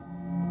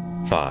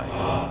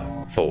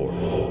5,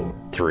 4,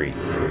 3,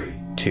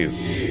 2,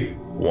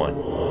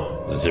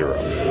 1, 0.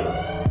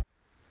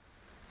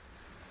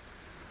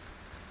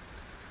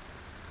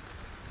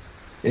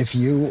 If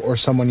you or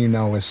someone you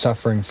know is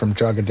suffering from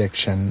drug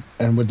addiction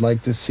and would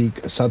like to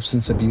seek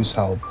substance abuse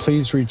help,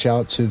 please reach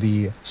out to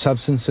the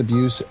Substance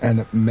Abuse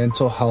and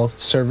Mental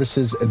Health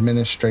Services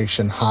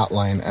Administration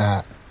hotline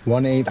at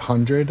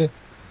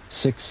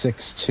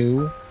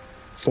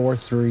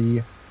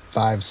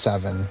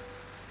 1-800-662-4357.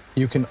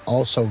 You can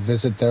also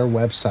visit their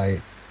website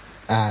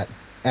at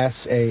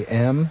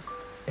samhsa.gov.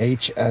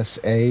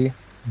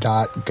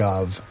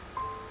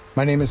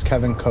 My name is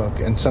Kevin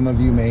Cook, and some of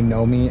you may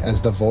know me as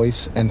the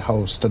voice and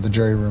host of the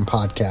Jury Room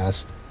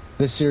podcast.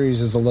 This series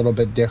is a little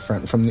bit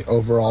different from the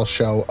overall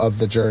show of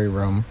the Jury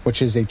Room,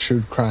 which is a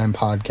true crime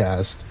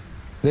podcast.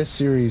 This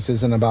series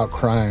isn't about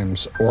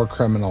crimes or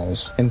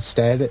criminals.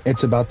 Instead,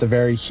 it's about the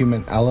very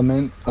human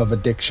element of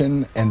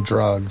addiction and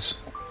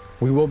drugs.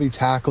 We will be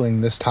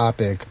tackling this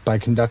topic by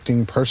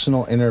conducting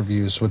personal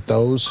interviews with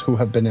those who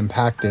have been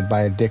impacted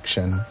by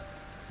addiction,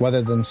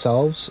 whether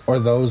themselves or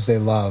those they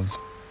love.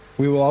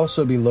 We will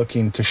also be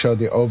looking to show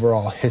the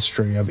overall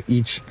history of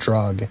each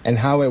drug and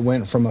how it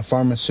went from a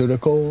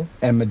pharmaceutical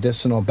and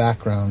medicinal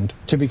background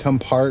to become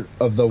part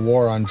of the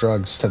war on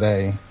drugs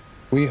today.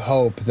 We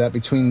hope that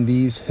between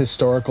these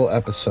historical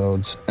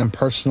episodes and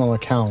personal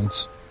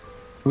accounts,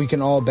 we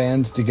can all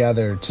band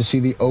together to see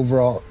the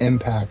overall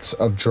impacts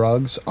of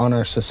drugs on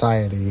our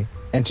society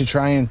and to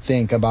try and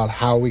think about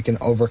how we can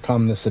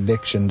overcome this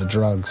addiction to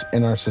drugs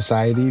in our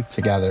society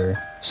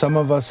together. Some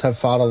of us have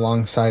fought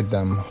alongside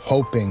them,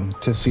 hoping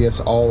to see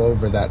us all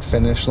over that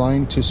finish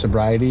line to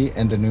sobriety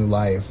and a new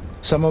life.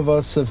 Some of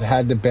us have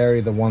had to bury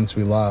the ones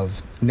we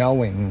love,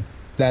 knowing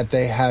that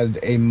they had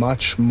a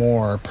much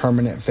more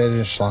permanent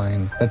finish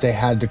line that they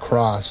had to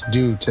cross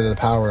due to the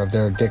power of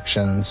their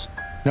addictions.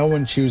 No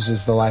one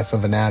chooses the life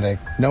of an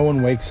addict. No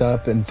one wakes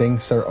up and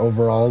thinks their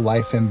overall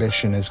life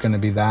ambition is going to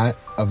be that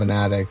of an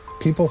addict.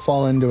 People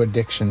fall into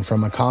addiction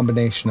from a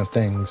combination of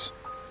things,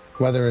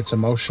 whether it's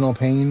emotional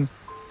pain,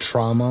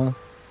 trauma,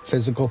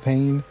 physical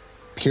pain,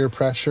 peer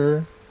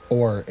pressure,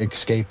 or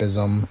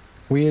escapism.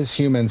 We as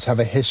humans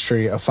have a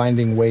history of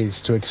finding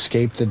ways to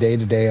escape the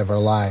day-to-day of our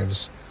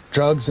lives.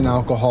 Drugs and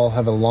alcohol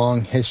have a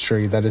long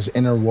history that is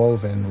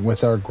interwoven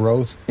with our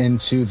growth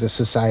into the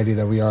society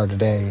that we are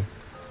today.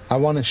 I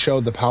want to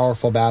show the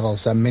powerful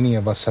battles that many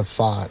of us have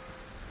fought,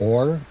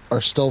 or are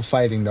still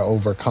fighting to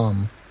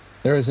overcome.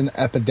 There is an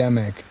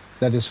epidemic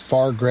that is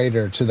far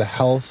greater to the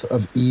health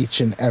of each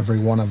and every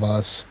one of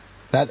us.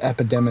 That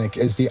epidemic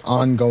is the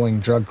ongoing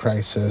drug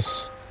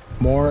crisis.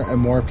 More and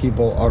more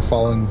people are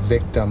falling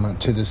victim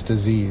to this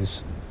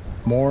disease.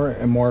 More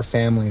and more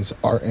families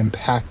are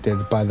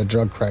impacted by the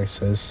drug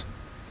crisis.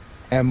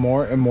 And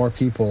more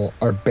people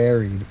are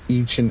buried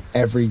each and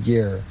every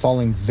year,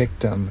 falling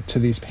victim to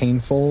these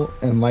painful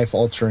and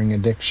life-altering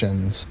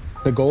addictions.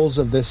 The goals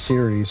of this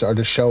series are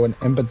to show an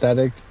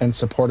empathetic and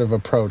supportive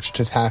approach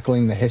to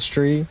tackling the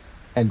history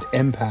and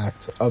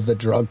impact of the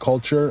drug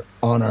culture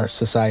on our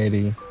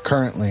society.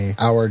 Currently,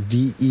 our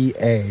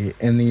DEA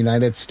in the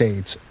United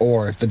States,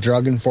 or the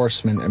Drug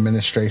Enforcement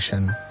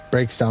Administration,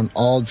 breaks down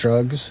all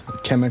drugs,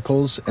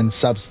 chemicals, and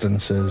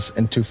substances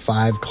into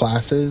 5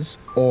 classes,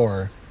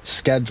 or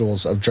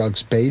schedules of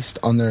drugs based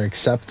on their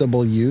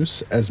acceptable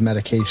use as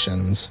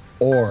medications,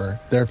 or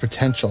their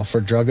potential for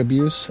drug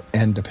abuse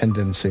and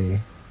dependency.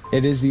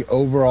 It is the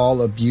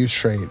overall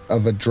abuse rate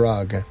of a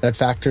drug that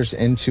factors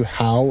into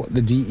how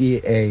the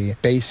DEA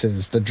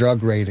bases the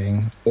drug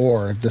rating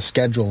or the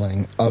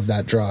scheduling of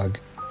that drug.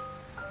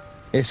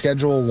 A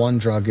Schedule 1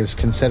 drug is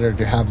considered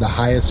to have the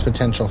highest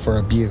potential for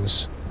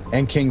abuse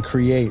and can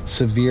create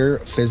severe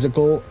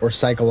physical or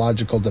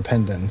psychological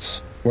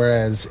dependence,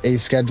 whereas a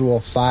Schedule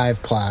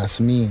 5 class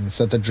means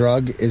that the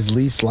drug is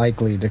least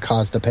likely to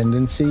cause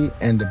dependency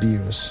and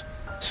abuse.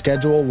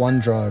 Schedule 1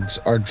 drugs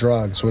are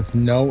drugs with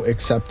no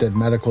accepted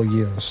medical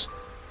use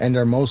and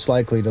are most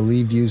likely to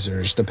leave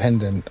users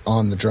dependent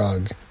on the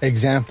drug.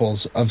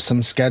 Examples of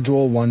some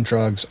Schedule 1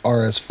 drugs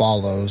are as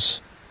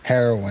follows: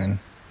 heroin,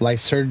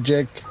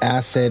 lysergic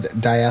acid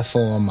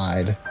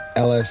diethylamide,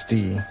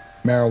 LSD,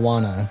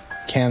 marijuana,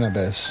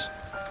 cannabis,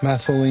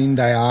 methylene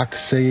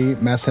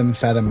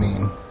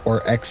dioxymethamphetamine,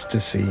 or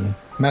ecstasy,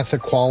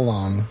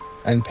 methaqualone,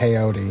 and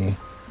peyote.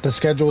 The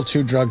Schedule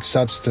 2 drug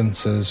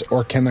substances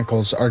or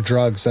chemicals are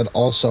drugs that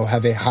also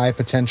have a high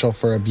potential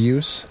for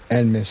abuse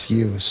and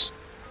misuse.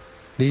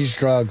 These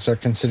drugs are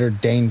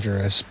considered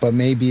dangerous but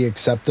may be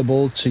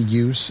acceptable to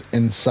use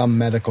in some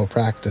medical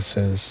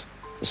practices.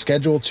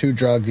 Schedule 2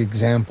 drug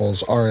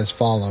examples are as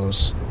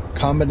follows: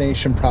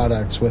 combination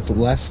products with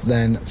less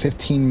than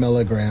 15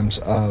 milligrams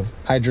of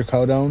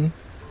hydrocodone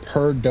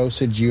per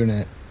dosage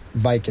unit,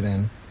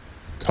 Vicodin,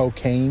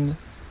 cocaine,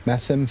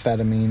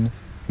 methamphetamine,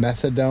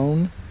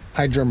 methadone,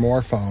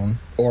 hydromorphone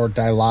or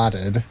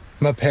Dilaudid,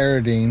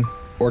 meperidine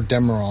or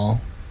Demerol,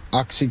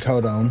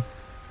 oxycodone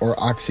or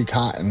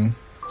Oxycontin,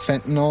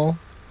 fentanyl,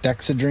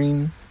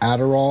 Dexedrine,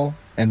 Adderall,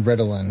 and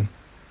Ritalin.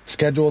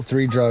 Schedule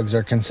 3 drugs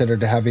are considered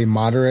to have a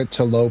moderate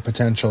to low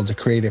potential to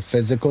create a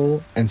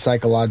physical and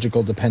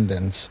psychological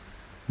dependence.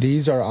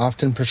 These are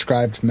often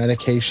prescribed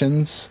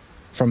medications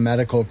from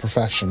medical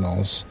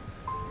professionals.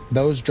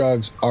 Those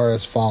drugs are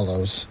as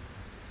follows.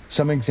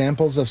 Some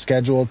examples of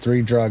Schedule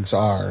 3 drugs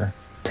are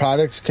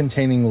products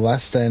containing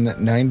less than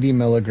 90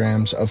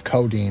 milligrams of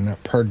codeine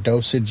per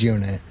dosage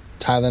unit,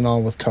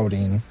 Tylenol with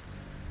codeine,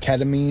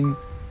 ketamine,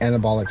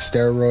 anabolic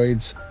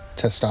steroids,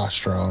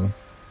 testosterone.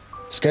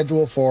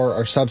 Schedule 4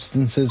 are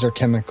substances or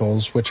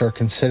chemicals which are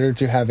considered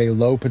to have a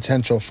low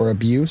potential for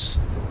abuse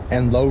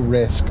and low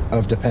risk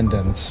of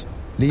dependence.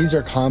 These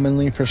are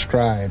commonly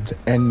prescribed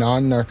and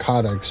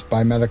non-narcotics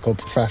by medical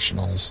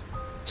professionals.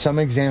 Some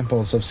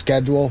examples of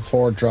Schedule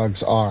 4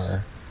 drugs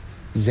are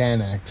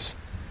Xanax,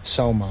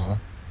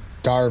 Soma,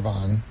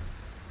 Darvon,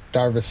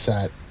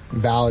 Darvocet,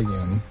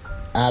 Valium,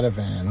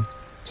 Ativan,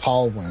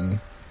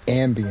 Talwin,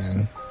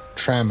 Ambien,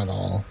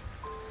 Tramadol.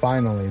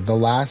 Finally, the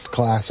last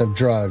class of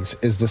drugs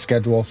is the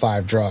Schedule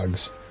 5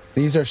 drugs.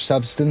 These are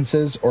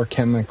substances or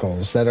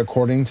chemicals that,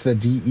 according to the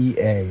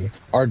DEA,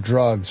 are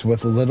drugs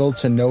with little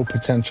to no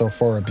potential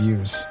for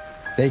abuse.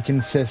 They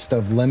consist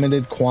of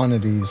limited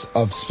quantities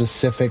of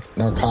specific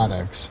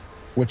narcotics,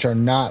 which are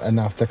not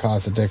enough to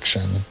cause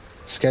addiction.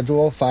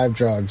 Schedule 5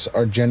 drugs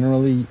are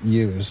generally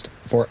used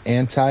for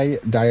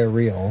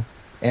anti-diarrheal,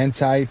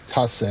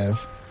 antitussive,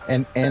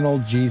 and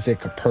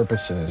analgesic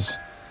purposes.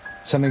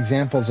 Some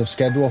examples of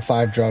Schedule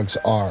 5 drugs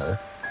are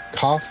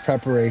cough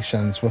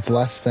preparations with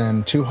less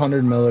than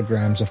 200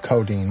 milligrams of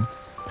codeine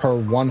per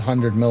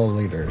 100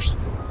 milliliters,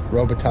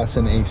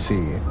 Robitussin AC,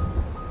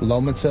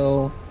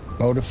 Lomotil,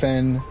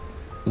 Modafinil,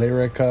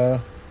 Lyrica,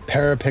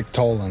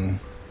 Parapictolin.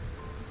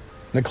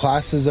 The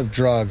classes of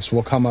drugs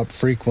will come up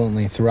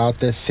frequently throughout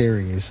this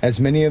series, as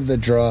many of the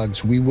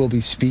drugs we will be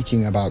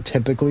speaking about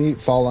typically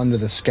fall under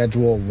the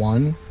Schedule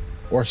 1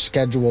 or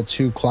Schedule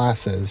 2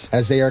 classes,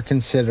 as they are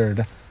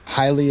considered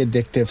highly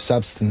addictive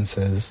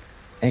substances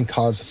and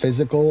cause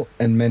physical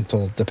and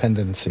mental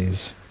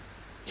dependencies.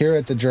 Here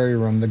at the Jury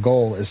Room, the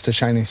goal is to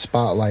shine a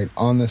spotlight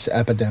on this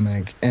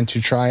epidemic and to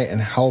try and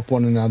help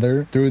one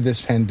another through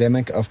this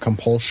pandemic of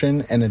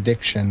compulsion and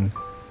addiction,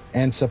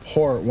 and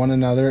support one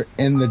another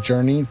in the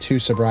journey to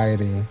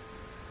sobriety.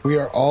 We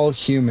are all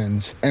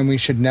humans, and we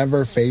should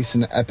never face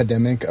an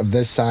epidemic of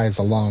this size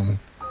alone.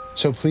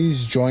 So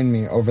please join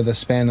me over the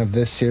span of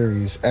this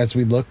series as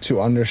we look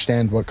to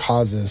understand what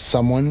causes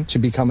someone to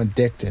become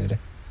addicted,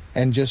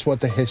 and just what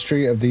the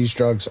history of these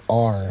drugs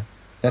are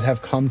that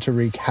have come to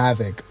wreak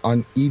havoc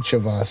on each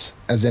of us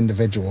as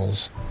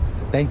individuals.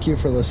 Thank you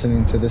for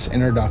listening to this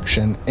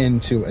introduction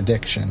into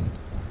addiction,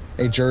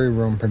 a Jury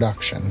Room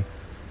production.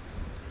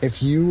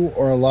 If you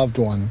or a loved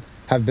one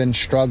have been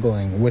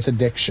struggling with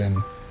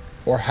addiction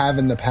or have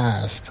in the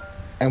past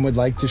and would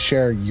like to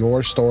share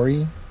your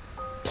story,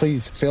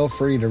 please feel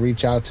free to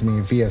reach out to me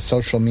via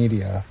social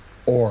media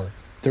or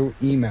through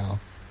email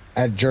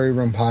at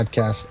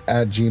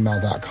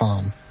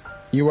juryroompodcast@gmail.com.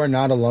 You are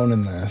not alone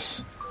in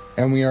this,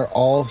 and we are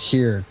all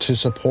here to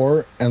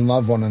support and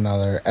love one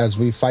another as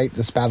we fight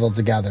this battle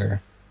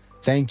together.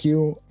 Thank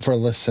you for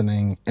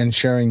listening and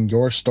sharing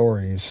your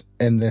stories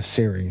in this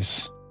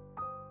series.